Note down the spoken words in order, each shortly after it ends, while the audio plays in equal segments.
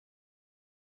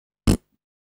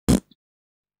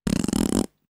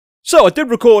So, I did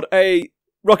record a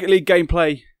Rocket League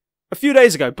gameplay a few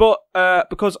days ago, but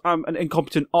because I'm an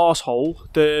incompetent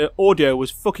arsehole, the audio was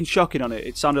fucking shocking on it.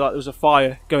 It sounded like there was a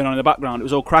fire going on in the background. It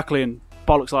was all crackly and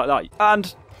bollocks like that.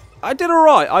 And I did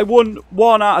alright. I won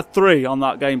 1 out of 3 on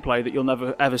that gameplay that you'll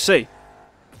never ever see.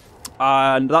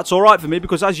 And that's alright for me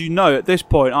because, as you know, at this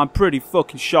point, I'm pretty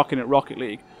fucking shocking at Rocket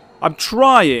League. I'm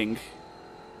trying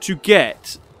to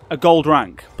get a gold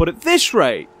rank, but at this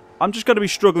rate, I'm just going to be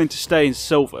struggling to stay in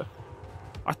silver.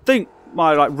 I think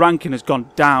my ranking has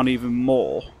gone down even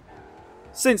more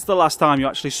since the last time you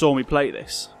actually saw me play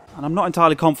this. And I'm not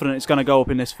entirely confident it's going to go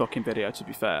up in this fucking video, to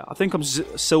be fair. I think I'm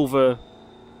silver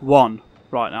 1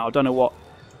 right now. I don't know what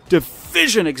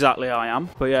division exactly I am,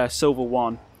 but yeah, silver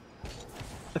 1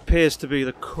 appears to be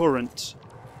the current...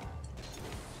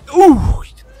 Ooh!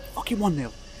 Fucking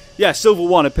 1-0. Yeah, silver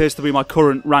 1 appears to be my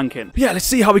current ranking. But yeah, let's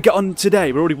see how we get on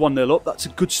today. We're already 1-0 up. That's a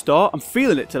good start. I'm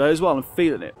feeling it today as well. I'm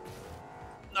feeling it.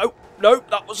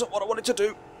 Nope, that wasn't what I wanted to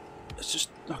do. Let's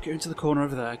just knock it into the corner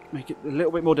over there. Make it a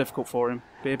little bit more difficult for him.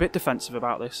 Be a bit defensive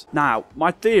about this. Now, my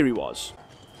theory was...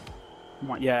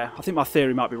 Yeah, I think my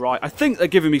theory might be right. I think they're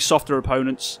giving me softer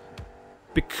opponents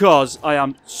because I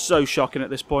am so shocking at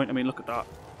this point. I mean, look at that.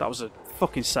 That was a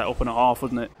fucking setup and a half,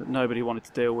 wasn't it? That nobody wanted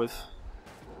to deal with.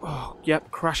 Oh, yep,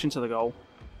 crash into the goal.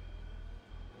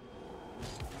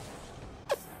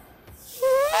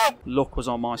 Luck was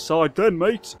on my side then,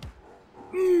 mate.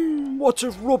 What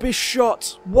a rubbish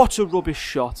shot. What a rubbish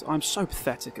shot. I'm so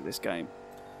pathetic at this game.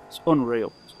 It's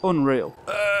unreal. It's unreal.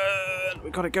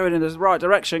 We've got it going in the right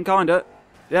direction, kinda.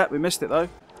 Yeah, we missed it though.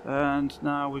 And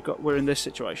now we're in this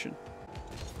situation.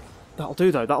 That'll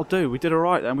do though, that'll do. We did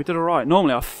alright then, we did alright.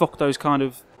 Normally I fuck those kind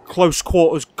of close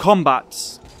quarters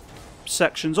combat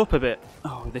sections up a bit.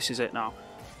 Oh, this is it now.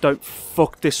 Don't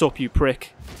fuck this up, you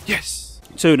prick. Yes!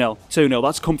 2-0. 2-0.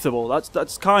 That's comfortable.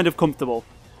 That's kind of comfortable.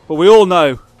 But we all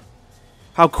know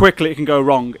how quickly it can go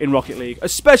wrong in Rocket League.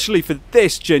 Especially for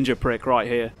this ginger prick right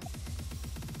here.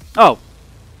 Oh.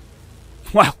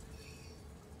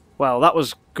 Well, that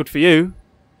was good for you.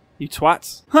 You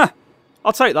twats. Huh.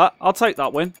 I'll take that. I'll take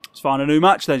that win. Let's find a new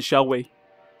match then, shall we?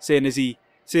 Seeing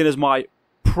as my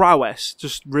prowess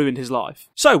just ruined his life.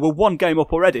 So, we're 1 game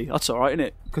up already. That's alright, isn't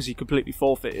it? Because he completely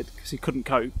forfeited. Because he couldn't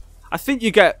cope. I think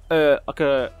you get like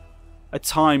a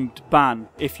timed ban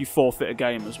if you forfeit a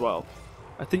game as well.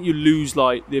 I think you lose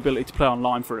like the ability to play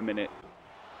online for a minute.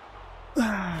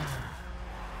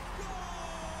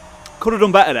 Could have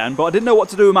done better then, but I didn't know what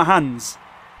to do with my hands.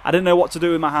 Could have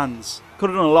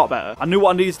done a lot better. I knew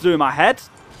what I needed to do in my head,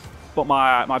 but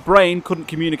my brain couldn't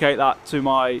communicate that to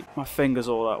my fingers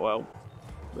all that well.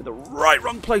 We're in the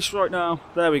wrong place right now.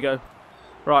 There we go.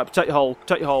 Right, protect your hole.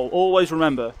 Protect your hole. Always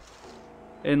remember,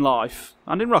 in life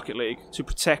and in Rocket League, to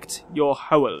protect your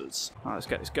holes. Right, let's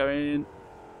get this going.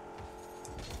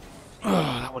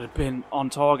 Oh, that would have been on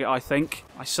target, I think.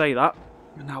 I say that.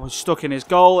 And now we're stuck in his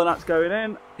goal, and that's going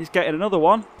in. He's getting another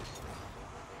one.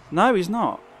 No, he's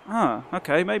not. Ah,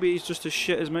 okay, maybe he's just as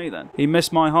shit as me then. He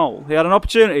missed my hole. He had an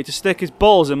opportunity to stick his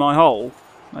balls in my hole.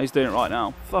 No, he's doing it right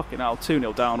now. Fucking hell,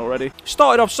 2-0 down already.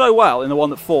 Started off so well in the one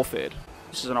that forfeited.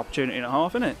 This is an opportunity and a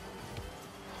half, isn't it?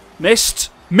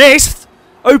 Missed! Missed!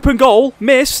 Open goal,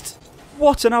 missed.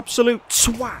 What an absolute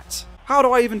twat. How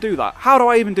do I even do that? How do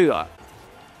I even do that?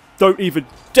 Don't even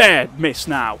dare miss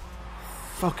now.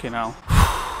 Fucking hell.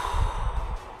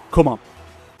 Come on.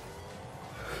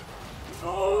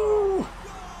 Oh.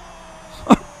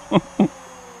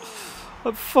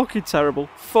 I'm fucking terrible.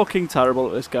 Fucking terrible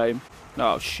at this game.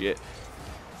 Oh, shit.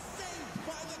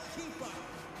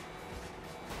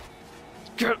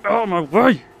 Get out of my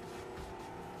way.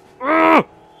 Ah!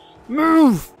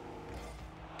 Move!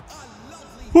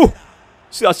 Whew.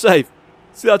 See that save?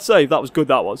 See that save? That was good,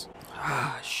 that was.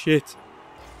 Ah, shit.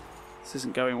 This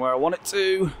isn't going where I want it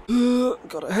to.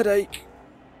 Got a headache.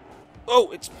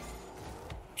 Oh, it's...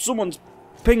 Someone's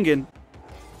pinging.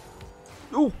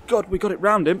 Oh, God, we got it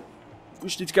round him. We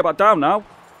just need to get back down now.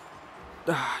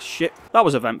 Ah, shit. That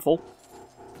was eventful.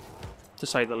 To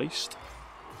say the least.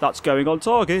 That's going on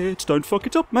target. Don't fuck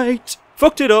it up, mate.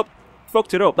 Fucked it up.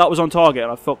 Fucked it up. That was on target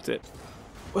and I fucked it.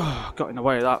 Got in the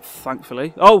way of that,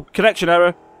 thankfully. Oh, connection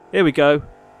error. Here we go.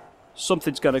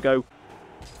 Something's going to go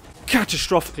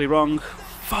catastrophically wrong.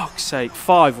 Fuck's sake.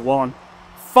 5-1.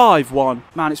 5-1.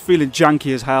 Man, it's feeling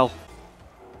janky as hell.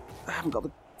 I haven't got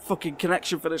the fucking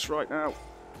connection for this right now.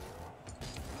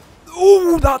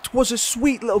 Ooh, that was a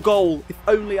sweet little goal. If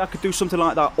only I could do something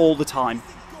like that all the time.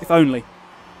 If only.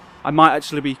 I might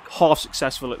actually be half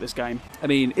successful at this game. I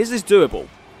mean, is this doable?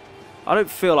 I don't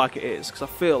feel like it is, because I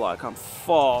feel like I'm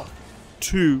far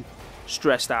too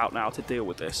stressed out now to deal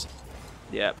with this.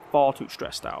 Yeah, far too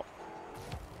stressed out.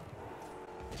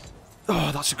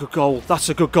 Oh, that's a good goal. That's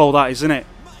a good goal, that is, isn't it?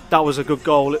 That was a good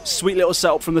goal. Sweet little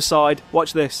setup from the side.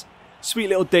 Watch this. Sweet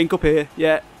little dink up here.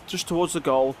 Yeah, just towards the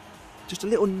goal. Just a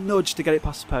little nudge to get it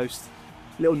past the post.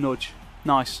 Little nudge.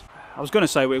 Nice. I was going to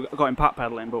say we got him pat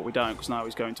pedaling, but we don't, because now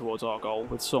he's going towards our goal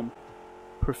with some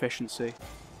proficiency.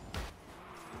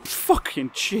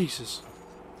 Fucking Jesus.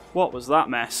 What was that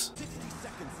mess?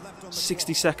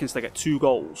 60 seconds to get 2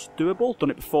 goals. Doable.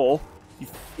 Done it before.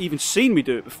 You've even seen me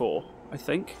do it before, I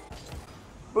think.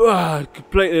 Ugh,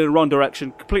 completely in the wrong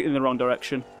direction. Completely in the wrong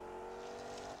direction.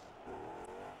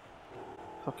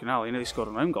 Fucking hell, he nearly scored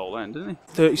an own goal then, didn't he?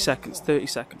 30 seconds, 30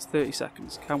 seconds, 30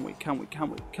 seconds. Can we,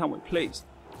 please?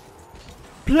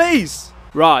 Please!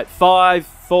 Right,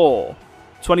 5-4.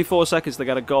 24 seconds to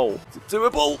get a goal. Is it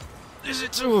doable? Is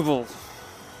it doable?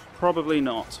 Probably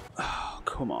not. Oh,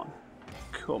 come on.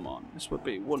 Come on. This would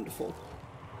be wonderful.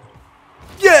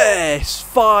 Yes!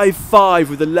 5-5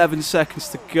 with 11 seconds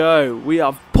to go. We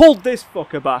have pulled this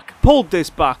fucker back. Pulled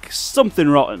this back. Something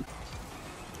rotten.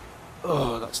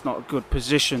 Oh, that's not a good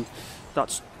position.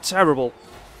 That's terrible.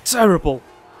 Terrible.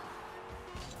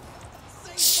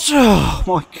 Oh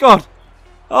my god.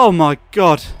 Oh my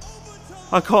god.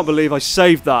 I can't believe I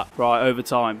saved that. Right,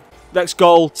 overtime. Next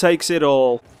goal takes it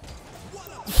all.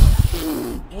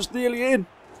 Was nearly in.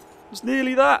 Was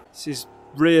nearly that. This is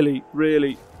really,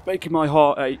 really making my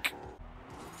heart ache.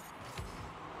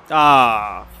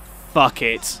 Ah, fuck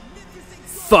it.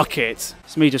 Fuck it.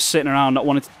 It's me just sitting around not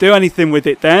wanting to do anything with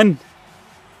it then.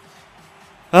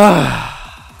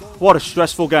 Ah, what a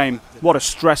stressful game. What a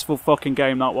stressful fucking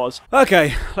game that was.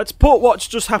 Okay, let's put what's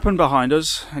just happened behind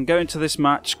us and go into this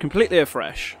match completely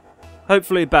afresh.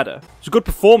 Hopefully better. It was a good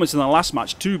performance in the last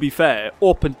match, to be fair,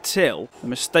 up until the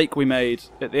mistake we made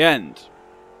at the end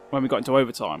when we got into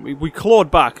overtime. We clawed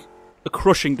back a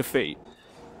crushing defeat.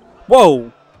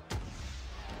 Whoa!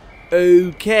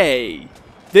 Okay.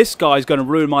 This guy's going to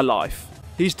ruin my life.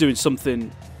 He's doing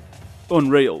something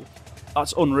unreal.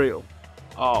 That's unreal.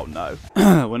 Oh no.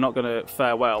 We're not going to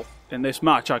fare well in this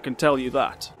match, I can tell you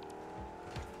that.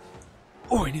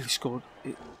 Oh, he nearly scored.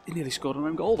 He nearly scored an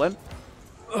own goal then.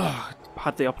 Ugh,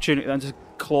 had the opportunity then to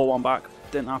claw one back.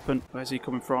 Didn't happen. Where's he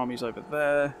coming from? He's over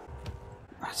there.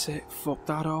 That's it. Fuck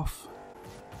that off.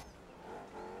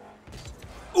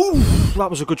 Ooh, that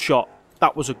was a good shot.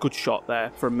 That was a good shot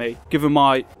there from me. Given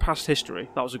my past history,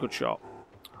 that was a good shot.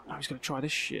 Now he's going to try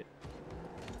this shit.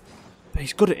 But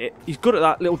he's good at it. He's good at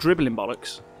that little dribbling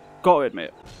bollocks. Got to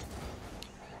admit.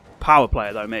 Power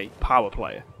player though, me. Power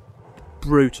player.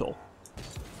 Brutal.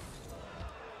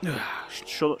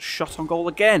 Shot on goal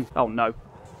again. Oh no.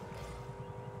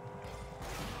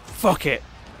 Fuck it.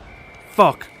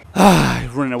 Fuck.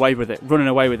 Running away with it. Running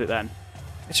away with it then.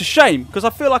 It's a shame, because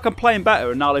I feel like I'm playing better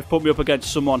and now they've put me up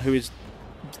against someone who is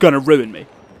going to ruin me.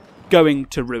 Going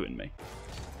to ruin me.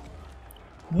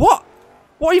 What?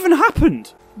 What even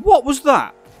happened? What was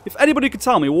that? If anybody could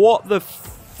tell me what the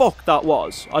fuck that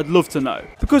was, I'd love to know.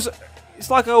 Because it's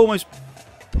like I almost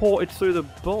ported through the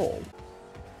ball.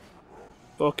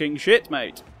 Fucking shit,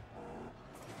 mate.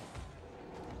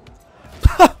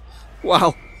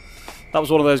 Wow. That was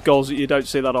one of those goals that you don't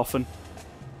see that often.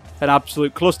 An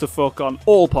absolute clusterfuck on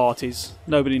all parties.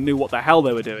 Nobody knew what the hell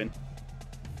they were doing.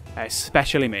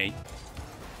 Especially me.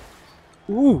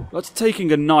 Ooh, that's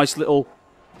taking a nice little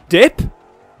dip.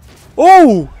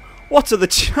 Oh, what are the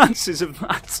chances of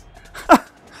that?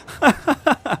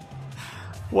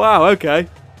 Wow, okay.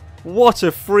 What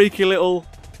a freaky little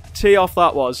tee off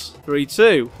that was.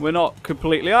 3-2. We're not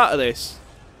completely out of this.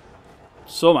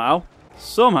 Somehow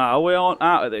we aren't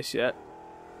out of this yet.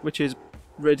 Which is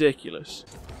ridiculous.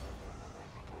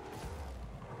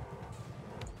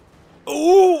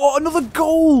 Oh, another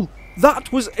goal!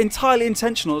 That was entirely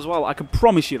intentional as well, I can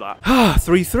promise you that.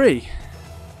 3-3.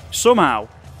 Somehow,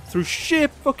 through sheer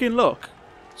fucking luck,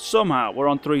 somehow we're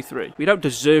on 3-3. We don't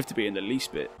deserve to be in the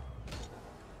least bit.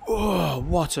 Oh,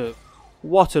 what an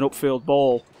upfield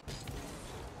ball.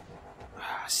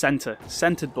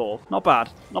 Centered ball. Not bad.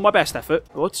 Not my best effort,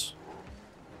 but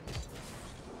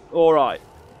alright.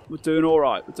 We're doing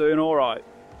alright. We're doing alright.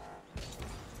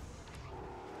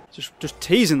 Just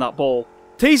teasing that ball.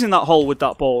 Teasing that hole with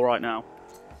that ball right now.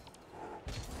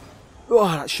 Oh,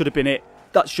 that should have been it.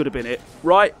 That should have been it.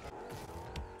 Right.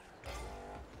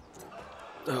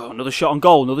 Oh, another shot on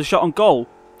goal. Another shot on goal.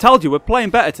 Told you, we're playing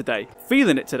better today.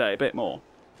 Feeling it today a bit more.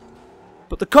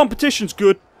 But the competition's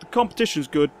good. The competition's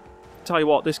good. Tell you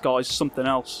what, this guy's something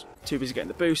else. Too busy getting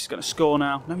the boost. He's going to score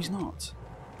now. No, he's not.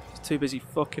 He's too busy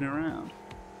fucking around.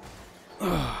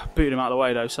 Booted him out of the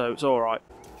way, though, so it's alright.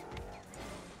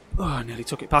 Oh, nearly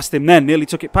took it past him then. Nearly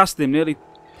took it past him. Nearly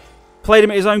played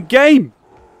him at his own game.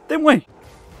 Didn't we?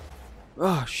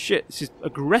 Oh shit, this is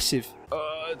aggressive.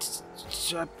 It's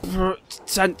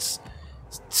tense.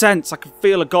 It's tense. I can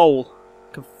feel a goal.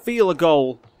 I can feel a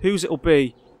goal. Whose it'll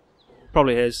be?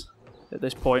 Probably his at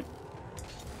this point.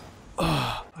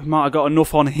 I might have got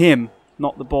enough on him,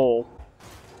 not the ball,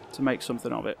 to make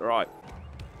something of it. Right.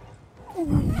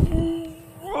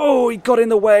 Oh, he got in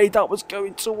the way. That was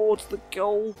going towards the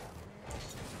goal.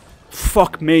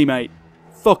 Fuck me, mate.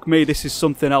 Fuck me. This is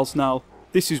something else now.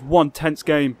 This is one tense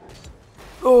game.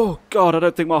 Oh, God. I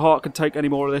don't think my heart can take any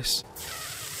more of this.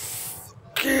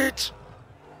 Get.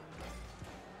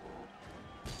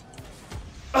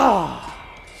 Ah.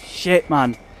 Shit,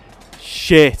 man.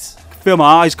 Shit. I can feel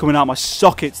my eyes coming out my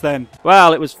sockets then.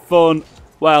 Well, it was fun.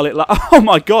 Well, oh,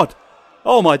 my God.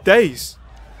 Oh, my days.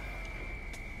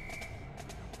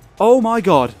 Oh my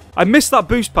god. I missed that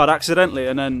boost pad accidentally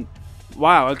and then...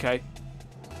 Wow, okay.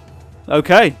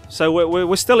 Okay, so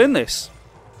we're still in this.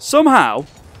 Somehow,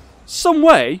 some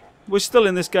way, we're still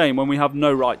in this game when we have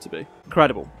no right to be.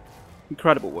 Incredible.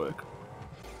 Incredible work.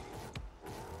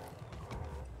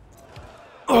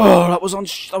 Oh, that was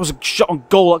a shot on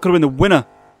goal. That could have been the winner.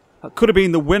 That could have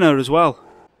been the winner as well.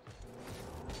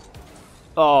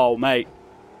 Oh, mate.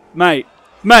 Mate.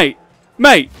 Mate.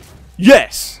 Mate.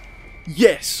 Yes.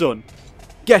 Yes, son.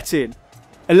 Get in.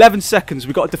 11 seconds.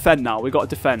 We've got to defend now. We've got to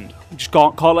defend. We just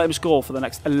can't let him score for the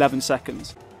next 11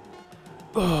 seconds.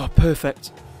 Oh,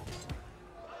 perfect.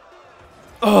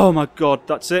 Oh, my God.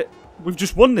 That's it. We've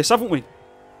just won this, haven't we?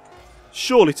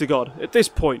 Surely to God. At this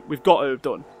point, we've got to have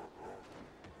done.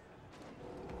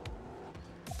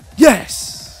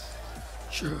 Yes!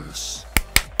 Yes.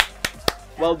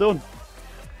 Well done.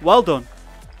 Well done.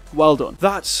 Well done.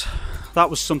 That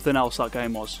was something else, that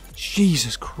game was.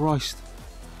 Jesus Christ.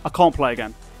 I can't play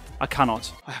again. I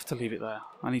cannot. I have to leave it there.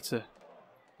 I need to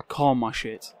calm my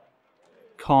shit.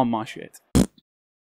 Calm my shit.